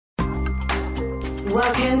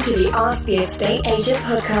Welcome to the Ask the Estate Agent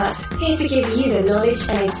podcast, here to give you the knowledge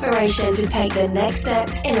and inspiration to take the next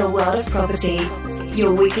steps in the world of property.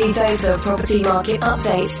 Your weekly dose of property market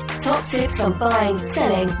updates, top tips on buying,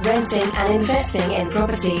 selling, renting and investing in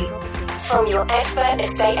property. From your expert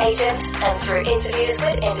estate agents and through interviews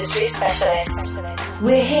with industry specialists.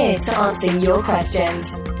 We're here to answer your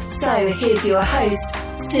questions. So here's your host,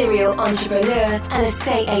 serial entrepreneur and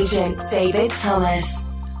estate agent, David Thomas.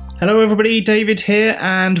 Hello everybody, David here,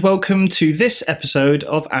 and welcome to this episode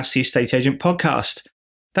of Ask the Estate Agent podcast.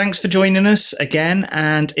 Thanks for joining us again,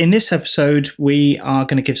 and in this episode we are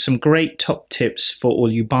going to give some great top tips for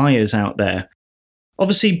all you buyers out there.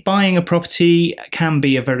 Obviously, buying a property can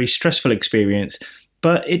be a very stressful experience,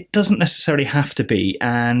 but it doesn't necessarily have to be,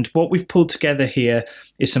 and what we've pulled together here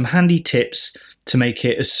is some handy tips to make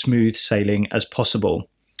it as smooth sailing as possible.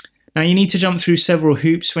 Now, you need to jump through several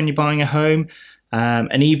hoops when you're buying a home.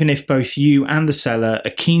 And even if both you and the seller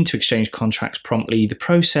are keen to exchange contracts promptly, the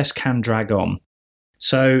process can drag on.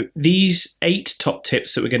 So these 8 top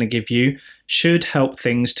tips that we're going to give you should help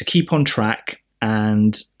things to keep on track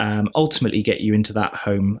and ultimately get you into that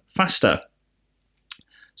home faster.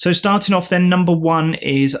 So starting off then, number 1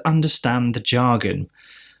 is understand the jargon.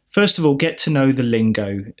 First of all, get to know the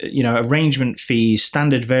lingo, arrangement fees,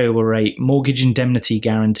 standard variable rate, mortgage indemnity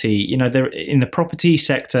guarantee. There in the property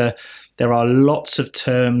sector, there are lots of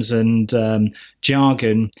terms and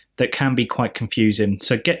jargon that can be quite confusing.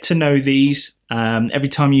 So get to know these. Every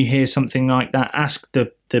time you hear something like that, ask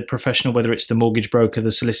the professional, whether it's the mortgage broker,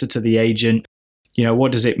 the solicitor, the agent,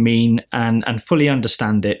 what does it mean, and fully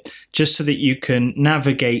understand it, just so that you can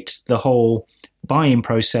navigate the whole buying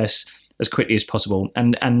process as quickly as possible.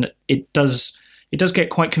 And it does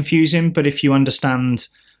get quite confusing, but if you understand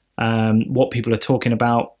what people are talking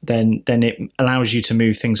about, then it allows you to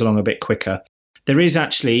move things along a bit quicker. There is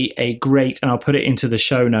actually a great, and I'll put it into the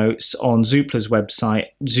show notes on Zoopla's website,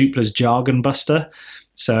 Zoopla's Jargon Buster.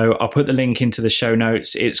 So I'll put the link into the show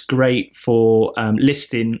notes. It's great for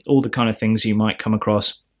listing all the kind of things you might come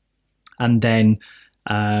across and then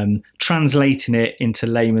translating it into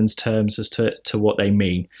layman's terms as to what they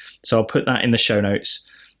mean. So I'll put that in the show notes.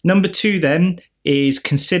 Number 2 then is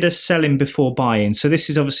consider selling before buying. So this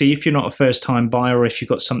is obviously if you're not a first-time buyer or if you've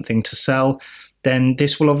got something to sell, then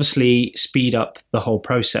this will obviously speed up the whole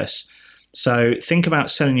process. So think about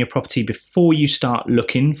selling your property before you start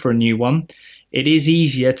looking for a new one. It is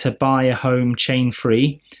easier to buy a home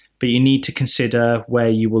chain-free, but you need to consider where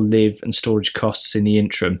you will live and storage costs in the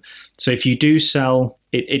interim. So if you do sell,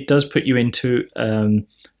 it does put you into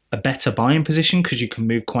a better buying position because you can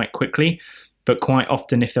move quite quickly. But quite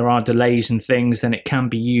often, if there are delays and things, then it can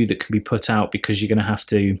be you that can be put out because you're going to have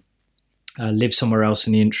to live somewhere else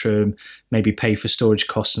in the interim, maybe pay for storage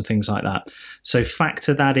costs and things like that. So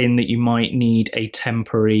factor that in, that you might need a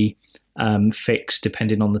temporary fix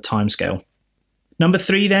depending on the timescale. Number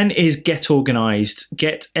 3 then is get organised.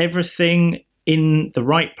 Get everything in the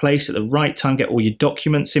right place at the right time. Get all your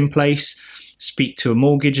documents in place. Speak to a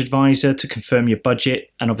mortgage advisor to confirm your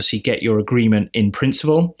budget and obviously get your agreement in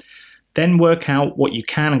principle. Then work out what you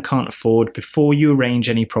can and can't afford before you arrange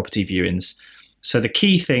any property viewings. So the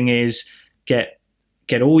key thing is get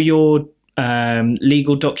all your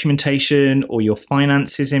legal documentation or your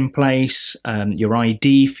finances in place, your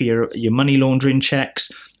ID for your money laundering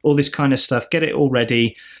checks, all this kind of stuff. Get it all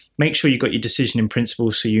ready. Make sure you've got your decision in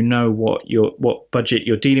principle so you know what budget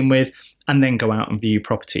you're dealing with, and then go out and view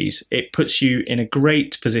properties. It puts you in a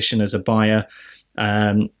great position as a buyer,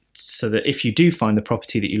 so that if you do find the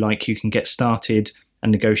property that you like, you can get started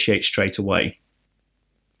and negotiate straight away.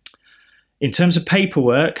 In terms of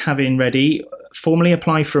paperwork, having ready, formally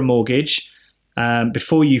apply for a mortgage.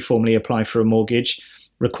 Before you formally apply for a mortgage,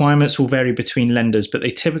 requirements will vary between lenders, but they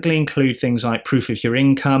typically include things like proof of your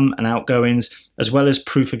income and outgoings, as well as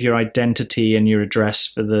proof of your identity and your address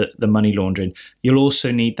for the money laundering. You'll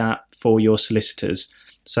also need that for your solicitors.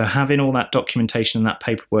 So having all that documentation and that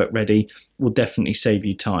paperwork ready will definitely save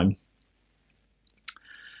you time.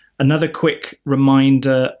 Another quick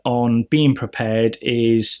reminder on being prepared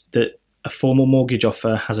is that a formal mortgage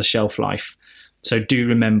offer has a shelf life. So do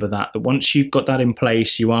remember that once you've got that in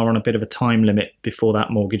place, you are on a bit of a time limit before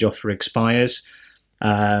that mortgage offer expires.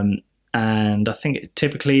 And I think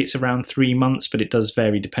typically it's around 3 months, but it does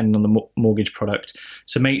vary depending on the mortgage product.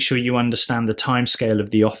 So make sure you understand the timescale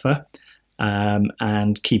of the offer.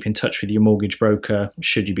 And keep in touch with your mortgage broker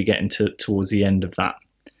should you be getting towards the end of that.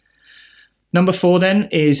 Number 4 then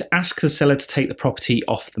is ask the seller to take the property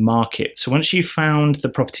off the market. So once you've found the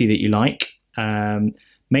property that you like,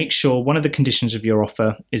 make sure one of the conditions of your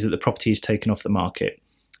offer is that the property is taken off the market.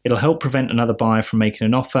 It'll help prevent another buyer from making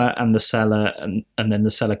an offer and then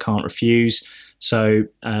the seller can't refuse. So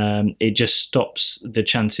it just stops the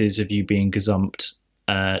chances of you being gazumped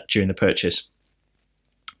during the purchase.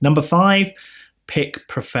 Number 5, pick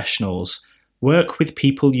professionals. Work with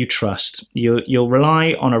people you trust. You'll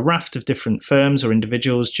rely on a raft of different firms or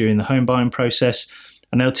individuals during the home buying process,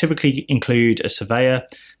 and they'll typically include a surveyor,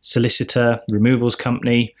 solicitor, removals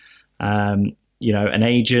company, an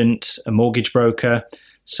agent, a mortgage broker.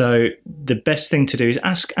 So the best thing to do is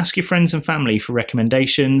ask your friends and family for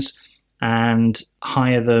recommendations and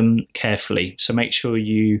hire them carefully. So make sure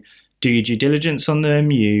you do your due diligence on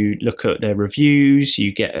them. You look at their reviews.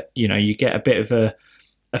 You get a bit of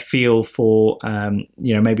a feel for,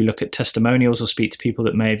 maybe look at testimonials or speak to people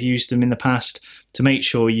that may have used them in the past to make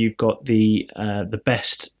sure you've got the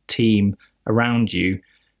best team around you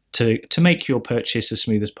to make your purchase as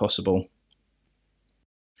smooth as possible.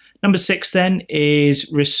 Number 6 then is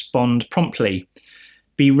respond promptly.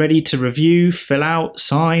 Be ready to review, fill out,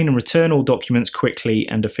 sign and return all documents quickly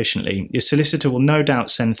and efficiently. Your solicitor will no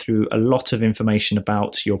doubt send through a lot of information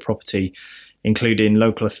about your property, including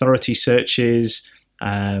local authority searches,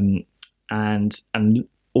 and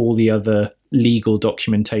all the other legal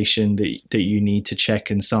documentation that you need to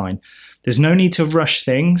check and sign. There's no need to rush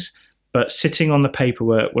things, but sitting on the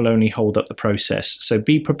paperwork will only hold up the process. So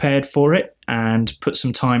be prepared for it and put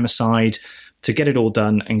some time aside to get it all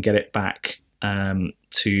done and get it back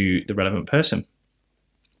to the relevant person.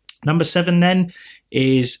 Number 7 then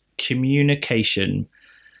is communication.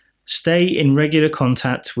 Stay in regular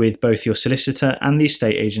contact with both your solicitor and the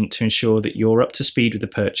estate agent to ensure that you're up to speed with the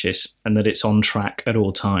purchase and that it's on track at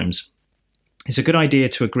all times. It's a good idea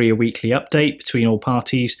to agree a weekly update between all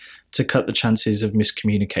parties to cut the chances of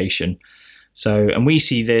miscommunication. And we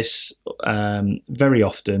see this very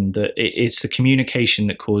often, that it's the communication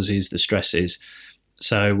that causes the stresses.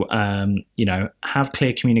 So, have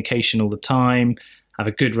clear communication all the time, have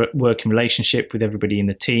a good working relationship with everybody in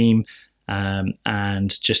the team,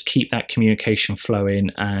 and just keep that communication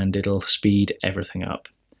flowing and it'll speed everything up.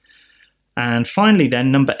 And finally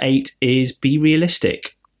then, number 8 is be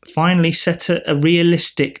realistic. Finally, set a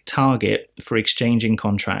realistic target for exchanging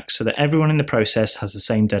contracts so that everyone in the process has the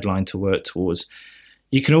same deadline to work towards.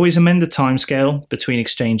 You can always amend the timescale between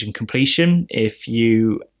exchange and completion if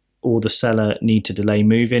you or the seller need to delay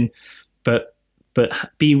moving, but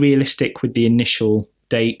be realistic with the initial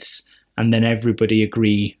dates and then everybody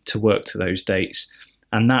agree to work to those dates.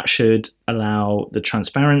 And that should allow the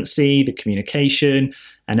transparency, the communication,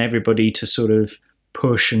 and everybody to sort of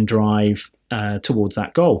push and drive towards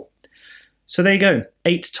that goal. So there you go,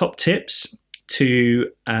 8 top tips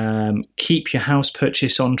to keep your house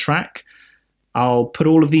purchase on track. I'll put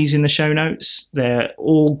all of these in the show notes. They're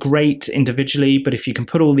all great individually, but if you can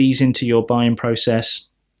put all these into your buying process,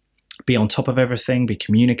 be on top of everything, be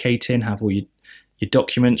communicating, have all your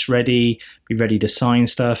documents ready, be ready to sign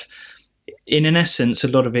stuff. In an essence, a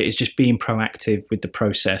lot of it is just being proactive with the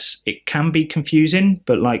process. It can be confusing,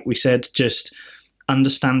 but like we said, just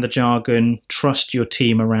understand the jargon, trust your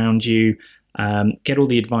team around you, get all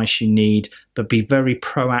the advice you need, but be very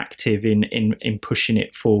proactive in pushing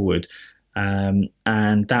it forward.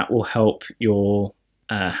 And that will help your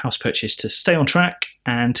house purchase to stay on track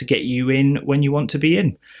and to get you in when you want to be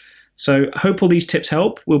in. So I hope all these tips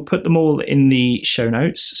help. We'll put them all in the show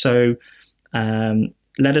notes. So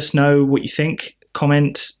let us know what you think.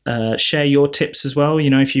 Comment, share your tips as well.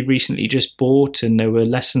 If you've recently just bought and there were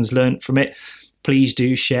lessons learned from it, please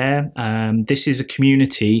do share. This is a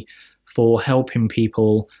community for helping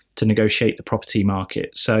people to negotiate the property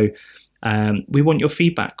market. So we want your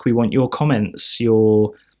feedback. We want your comments,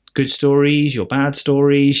 your good stories, your bad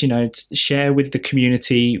stories, share with the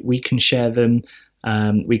community. We can share them.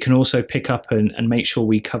 We can also pick up and make sure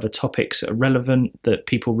we cover topics that are relevant, that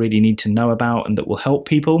people really need to know about and that will help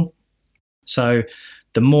people. So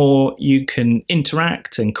the more you can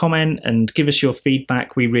interact and comment and give us your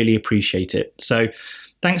feedback, we really appreciate it. So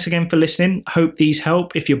thanks again for listening. Hope these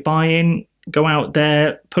help. If you're buying, go out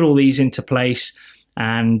there, put all these into place,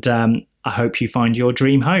 and I hope you find your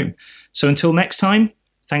dream home. So until next time,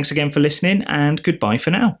 thanks again for listening and goodbye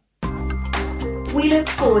for now. We look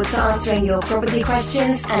forward to answering your property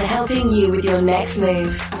questions and helping you with your next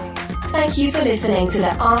move. Thank you for listening to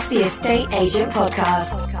the Ask the Estate Agent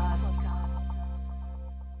podcast.